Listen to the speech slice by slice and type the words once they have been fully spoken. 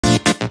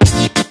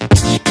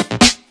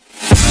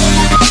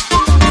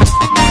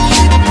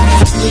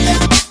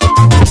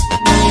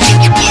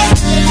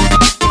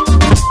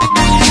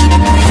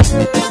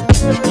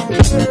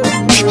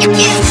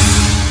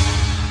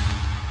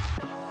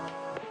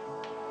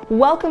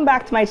Welcome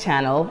back to my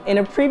channel. In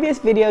a previous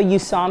video, you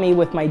saw me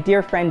with my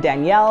dear friend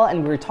Danielle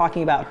and we were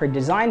talking about her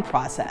design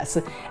process.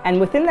 And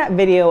within that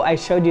video, I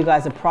showed you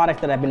guys a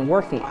product that I've been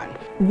working on.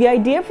 The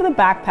idea for the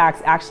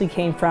backpacks actually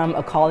came from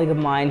a colleague of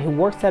mine who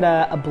works at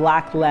a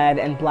black-led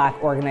and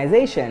black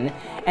organization.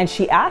 And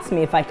she asked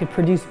me if I could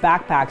produce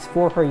backpacks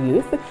for her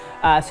youth.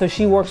 So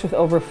she works with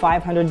over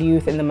 500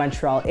 youth in the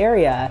Montreal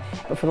area.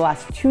 But for the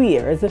last 2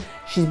 years,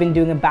 she's been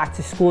doing a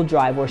back-to-school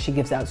drive where she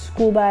gives out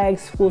school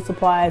bags, school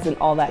supplies, and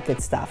all that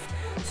good stuff.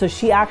 So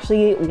she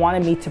actually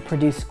wanted me to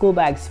produce school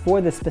bags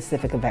for this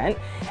specific event.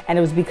 And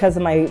it was because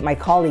of my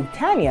colleague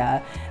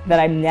Tanya that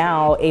I'm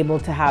now able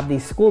to have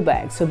these school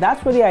bags. So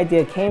that's where the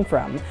idea came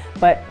from.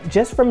 But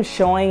just from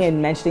showing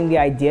and mentioning the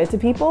idea to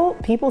people,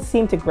 people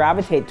seem to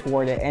gravitate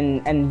toward it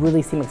and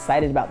really seem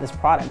excited about this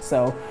product.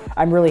 So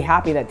I'm really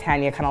happy that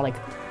Tanya kind of like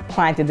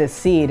planted this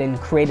seed and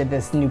created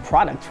this new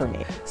product for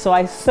me.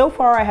 So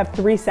far I have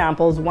 3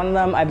 samples. One of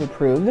them I've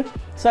approved.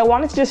 So I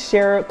wanted to just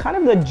share kind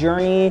of the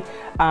journey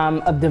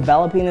of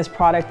developing this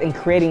product and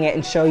creating it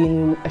and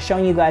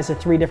showing you guys the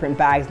 3 different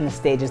bags and the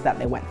stages that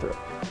they went through.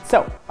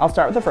 So I'll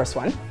start with the first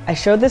one. I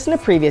showed this in a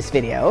previous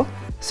video.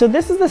 So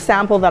this is the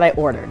sample that I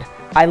ordered.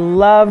 I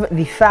love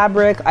the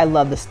fabric, I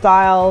love the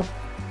style.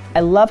 I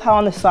love how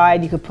on the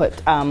side you could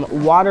put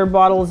water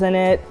bottles in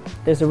it.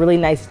 There's a really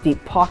nice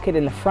deep pocket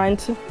in the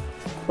front.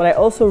 What I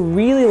also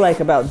really like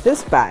about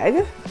this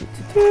bag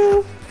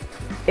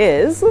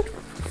is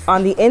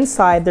on the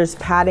inside there's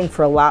padding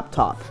for a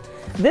laptop.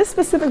 This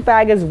specific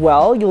bag as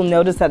well, you'll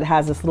notice that it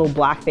has this little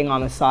black thing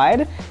on the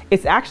side.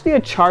 It's actually a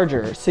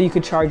charger, so you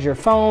could charge your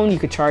phone, you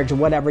could charge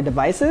whatever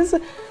devices.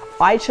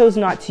 I chose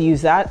not to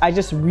use that. I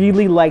just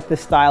really like the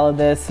style of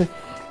this.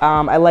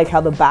 I like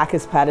how the back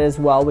is padded as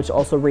well, which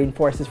also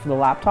reinforces for the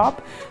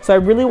laptop. So I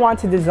really want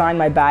to design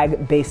my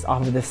bag based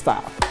off of this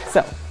style.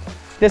 So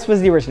this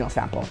was the original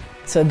sample.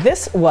 So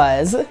this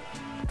was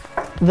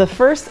the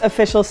first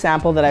official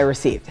sample that I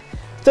received.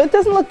 So it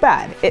doesn't look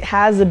bad. It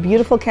has a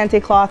beautiful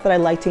kente cloth that I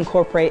like to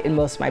incorporate in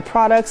most of my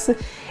products.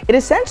 It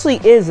essentially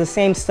is the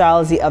same style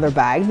as the other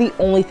bag. The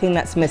only thing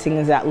that's missing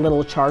is that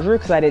little charger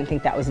because I didn't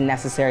think that was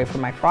necessary for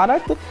my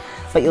product.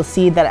 But you'll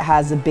see that it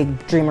has the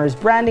big Dreamers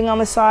branding on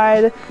the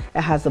side.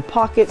 It has the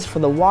pockets for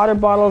the water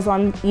bottles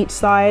on each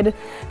side.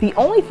 The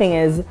only thing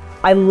is,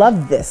 I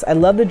love this. I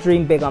love the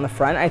Dream Big on the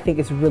front. I think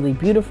it's really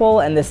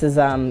beautiful, and this is,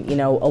 you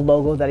know, a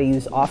logo that I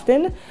use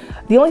often.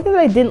 The only thing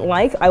that I didn't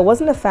like, I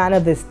wasn't a fan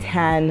of this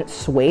tan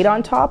suede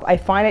on top. I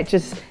find it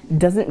just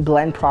doesn't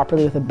blend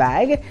properly with a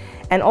bag.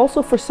 And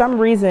also for some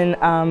reason,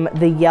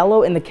 the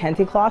yellow in the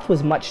kente cloth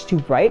was much too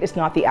bright. It's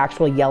not the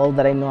actual yellow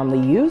that I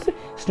normally use.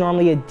 It's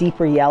normally a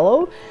deeper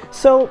yellow.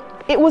 So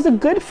it was a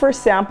good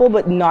first sample,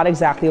 but not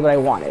exactly what I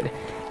wanted.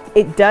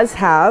 It does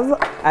have,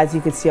 as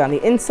you can see on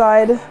the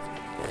inside,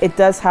 it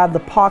does have the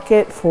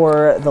pocket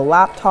for the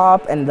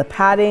laptop and the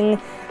padding,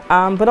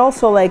 but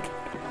also like,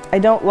 I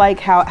don't like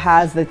how it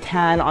has the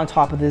tan on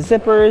top of the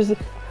zippers,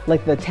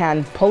 like the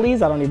tan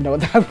pulleys. I don't even know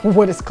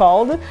what it's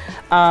called.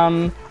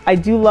 I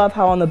do love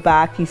how on the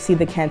back you see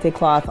the kente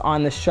cloth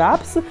on the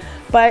straps,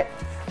 but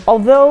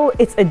although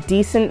it's a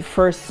decent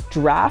first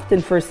draft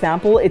and first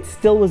sample, it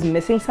still was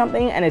missing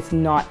something and it's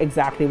not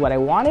exactly what I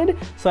wanted.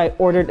 So I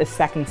ordered a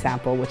second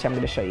sample, which I'm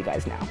going to show you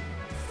guys now.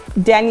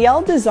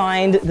 Danielle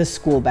designed the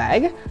school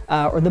bag,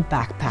 or the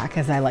backpack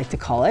as I like to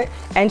call it,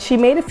 and she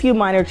made a few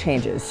minor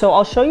changes. So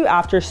I'll show you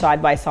after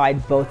side by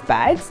side both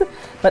bags.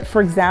 But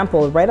for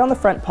example, right on the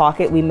front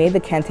pocket, we made the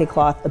kente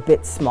cloth a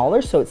bit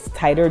smaller so it's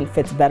tighter and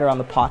fits better on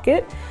the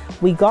pocket.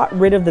 We got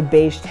rid of the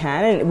beige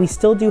tan and we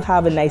still do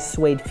have a nice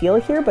suede feel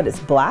here, but it's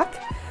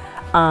black.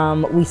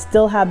 We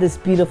still have this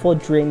beautiful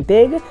Dream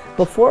Big.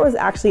 Before it was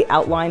actually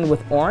outlined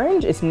with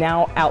orange, it's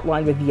now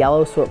outlined with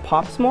yellow so it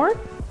pops more.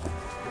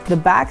 The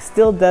back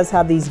still does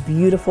have these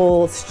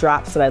beautiful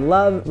straps that I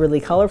love, really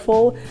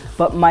colorful,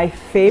 but my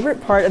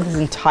favorite part of this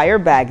entire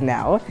bag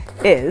now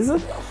is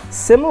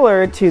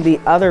similar to the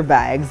other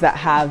bags that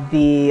have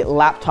the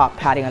laptop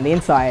padding on the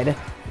inside.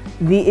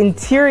 The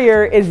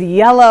interior is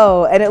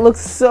yellow and it looks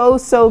so,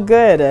 so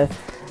good.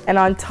 And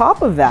on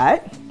top of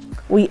that,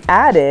 we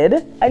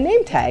added a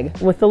name tag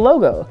with the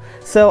logo.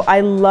 So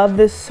I love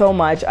this so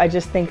much. I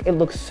just think it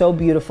looks so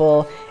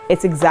beautiful.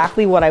 It's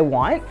exactly what I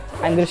want.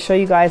 I'm gonna show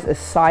you guys a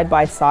side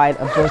by side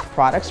of both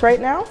products right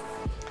now.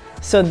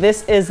 So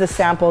this is the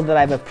sample that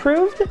I've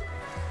approved.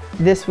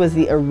 This was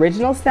the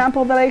original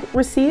sample that I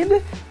received.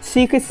 So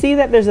you can see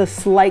that there's a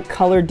slight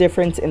color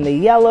difference in the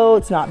yellow.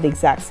 It's not the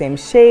exact same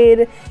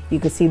shade. You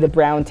can see the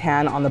brown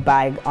tan on the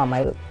bag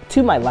on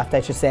to my left,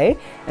 I should say,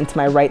 and to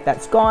my right,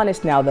 that's gone.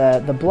 It's now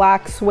the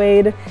black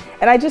suede.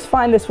 And I just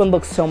find this one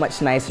looks so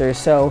much nicer.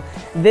 So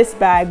this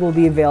bag will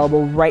be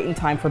available right in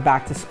time for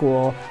back to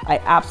school. I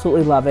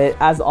absolutely love it.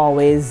 As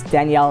always,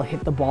 Danielle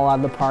hit the ball out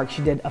of the park.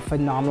 She did a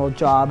phenomenal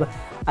job.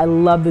 I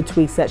love the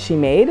tweaks that she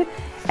made.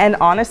 And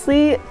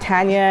honestly,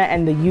 Tanya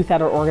and the youth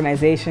at our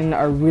organization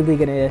are really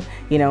gonna,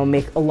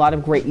 make a lot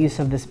of great use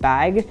of this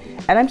bag.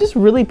 And I'm just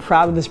really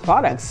proud of this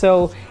product.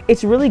 So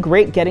it's really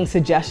great getting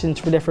suggestions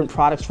for different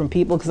products from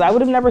people because I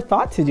would have never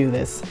thought to do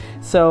this.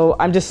 So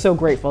I'm just so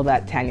grateful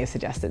that Tanya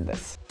suggested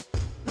this.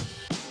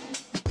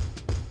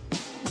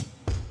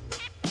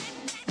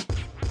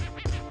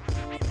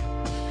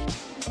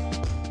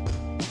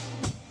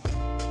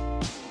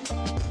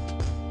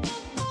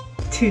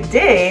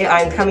 Today,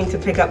 I'm coming to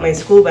pick up my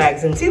school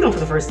bags and see them for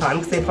the first time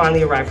because they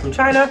finally arrived from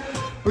China.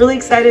 Really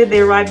excited, they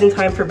arrived in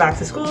time for back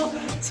to school,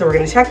 so we're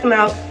gonna check them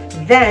out.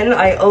 Then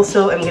I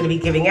also am gonna be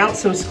giving out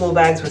some school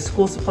bags with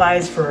school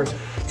supplies to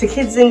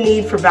kids in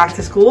need for back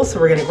to school, so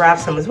we're gonna grab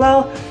some as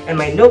well. And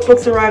my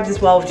notebooks arrived as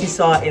well, which you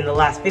saw in the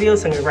last video,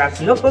 so I'm gonna grab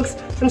some notebooks,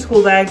 some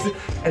school bags,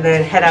 and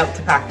then head out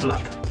to pack them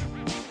up.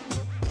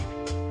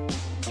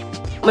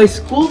 My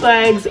school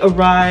bags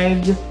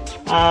arrived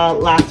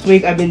last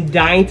week. I've been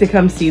dying to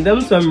come see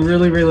them, so I'm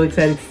really, really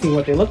excited to see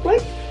what they look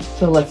like.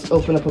 So let's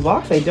open up a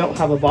box. I don't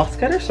have a box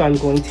cutter, so I'm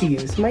going to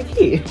use my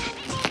key.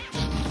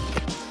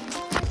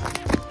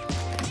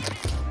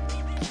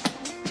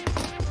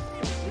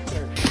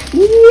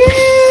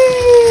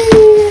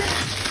 Yay!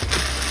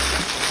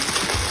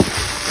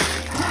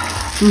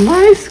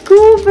 My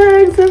school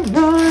bags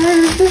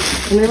arrived,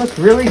 and they look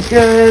really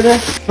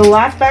good. The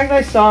last bag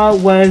I saw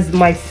was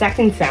my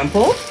second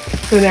sample,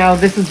 so now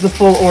this is the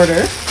full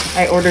order.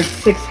 I ordered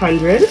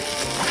 600.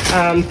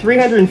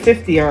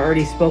 350 are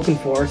already spoken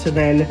for, so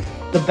then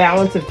the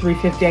balance of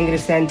 350 I'm going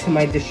to send to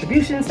my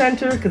distribution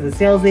center because the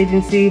sales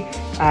agency,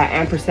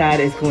 Ampersand,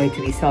 is going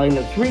to be selling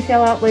them to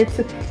retail outlets,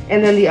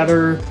 and then the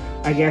other,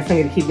 I guess I'm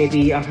going to keep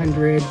maybe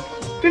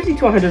 150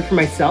 to 100 for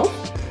myself,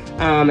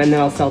 and then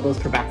I'll sell those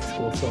for back to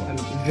school, so I'm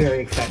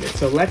very excited.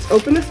 So let's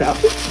open this up.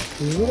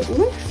 See what it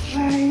looks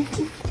like.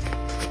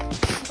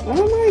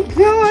 Oh my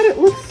god, it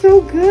looks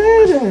so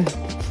good.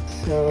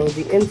 So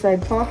the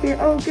inside pocket,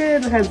 oh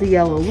good, it has the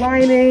yellow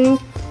lining.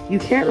 You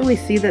can't really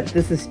see that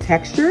this is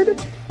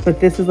textured, but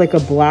this is like a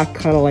black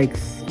kind of like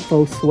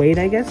faux suede,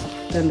 I guess.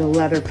 Then the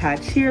leather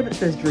patch here that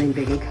says dream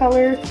big in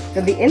color.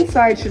 Then the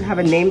inside should have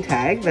a name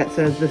tag that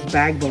says this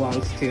bag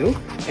belongs to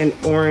an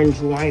orange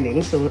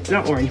lining. So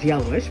not orange,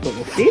 yellowish, but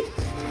we'll see.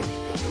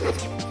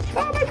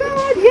 Oh my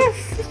god,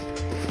 yes,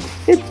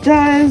 it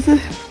does.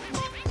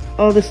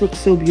 Oh, this looks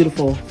so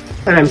beautiful.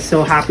 And I'm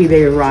so happy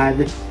they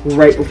arrived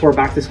right before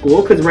back to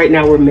school because right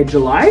now we're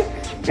mid-July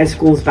and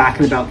school's back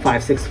in about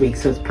 5-6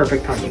 weeks, so it's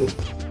perfect timing.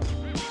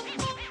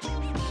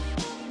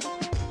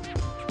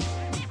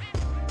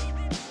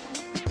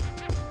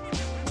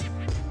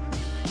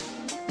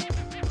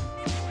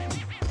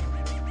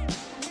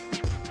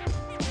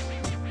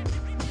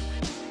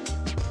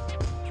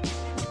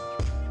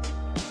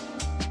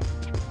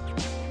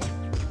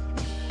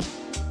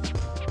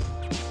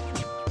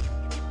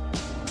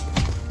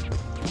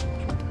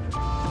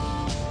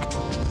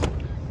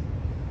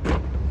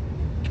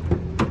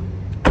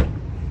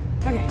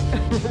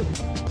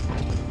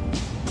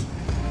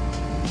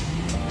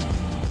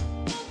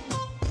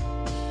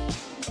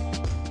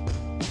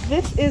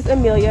 This is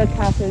Amelia,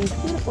 Catherine's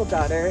beautiful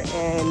daughter,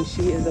 and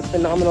she is a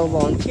phenomenal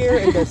volunteer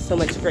and does so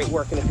much great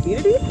work in the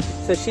community.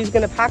 So she's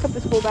going to pack up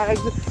the school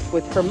bags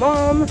with her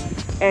mom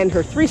and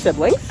her 3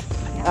 siblings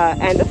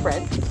and a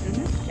friend.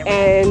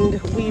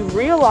 And we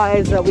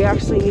realized that we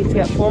actually need to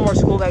get 4 more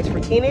school bags for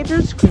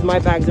teenagers because my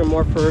bags are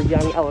more for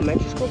young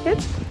elementary school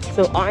kids.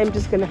 So I'm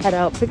just going to head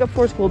out, pick up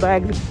 4 school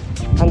bags.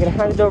 I'm going to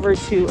hand it over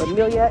to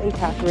Amelia and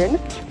Catherine,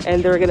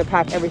 and they're going to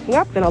pack everything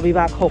up. Then I'll be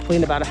back hopefully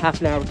in about a half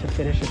an hour to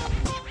finish it up.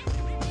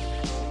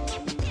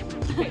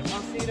 Okay,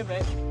 I'll see you in a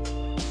bit.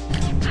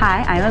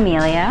 Hi, I'm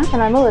Amelia.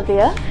 And I'm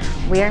Olivia.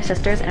 We are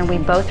sisters, and we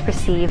both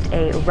received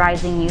a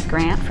Rising Youth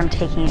Grant from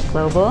Taking It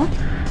Global,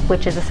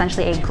 which is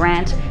essentially a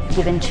grant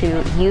given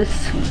to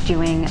youths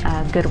doing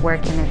good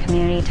work in their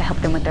community to help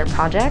them with their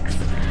projects.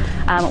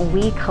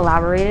 We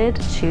collaborated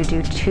to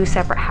do 2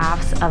 separate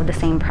halves of the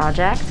same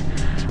project.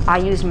 I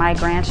used my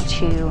grant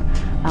to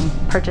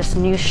purchase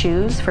new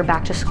shoes for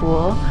back to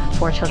school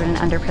for children in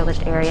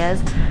underprivileged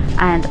areas,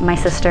 and my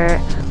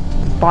sister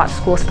bought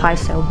school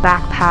supplies, so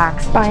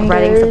backpacks, binders,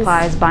 writing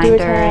supplies, binders,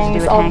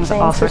 do-it-tangs,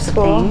 all sorts of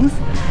things.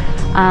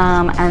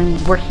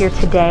 And we're here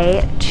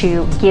today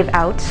to give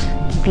out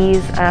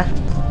these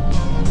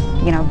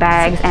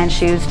bags and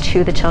shoes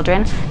to the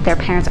children. Their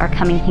parents are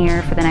coming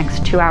here for the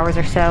next 2 hours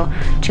or so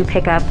to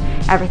pick up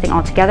everything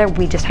all together.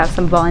 We just have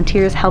some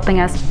volunteers helping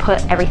us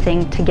put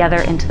everything together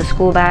into the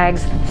school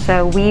bags.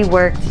 So we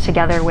worked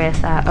together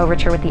with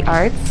Overture with the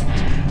Arts.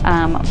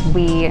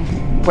 We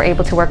were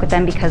able to work with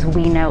them because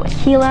we know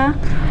Akilah,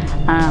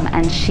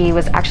 and she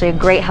was actually a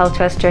great help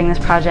to us during this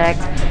project.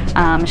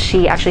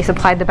 She actually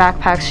supplied the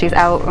backpacks. She's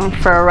out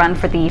for a run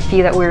for the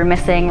few that we were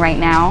missing right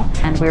now,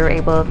 and we were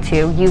able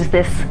to use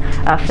this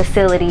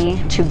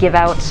facility to give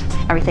out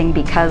everything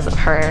because of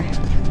her,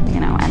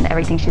 and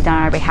everything she's done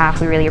on our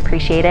behalf. We really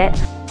appreciate it.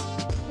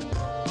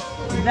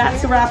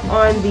 That's a wrap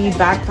on the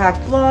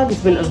backpack vlog.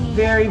 It's been a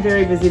very,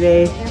 very busy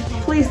day.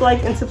 Please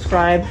like and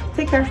subscribe.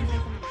 Take care.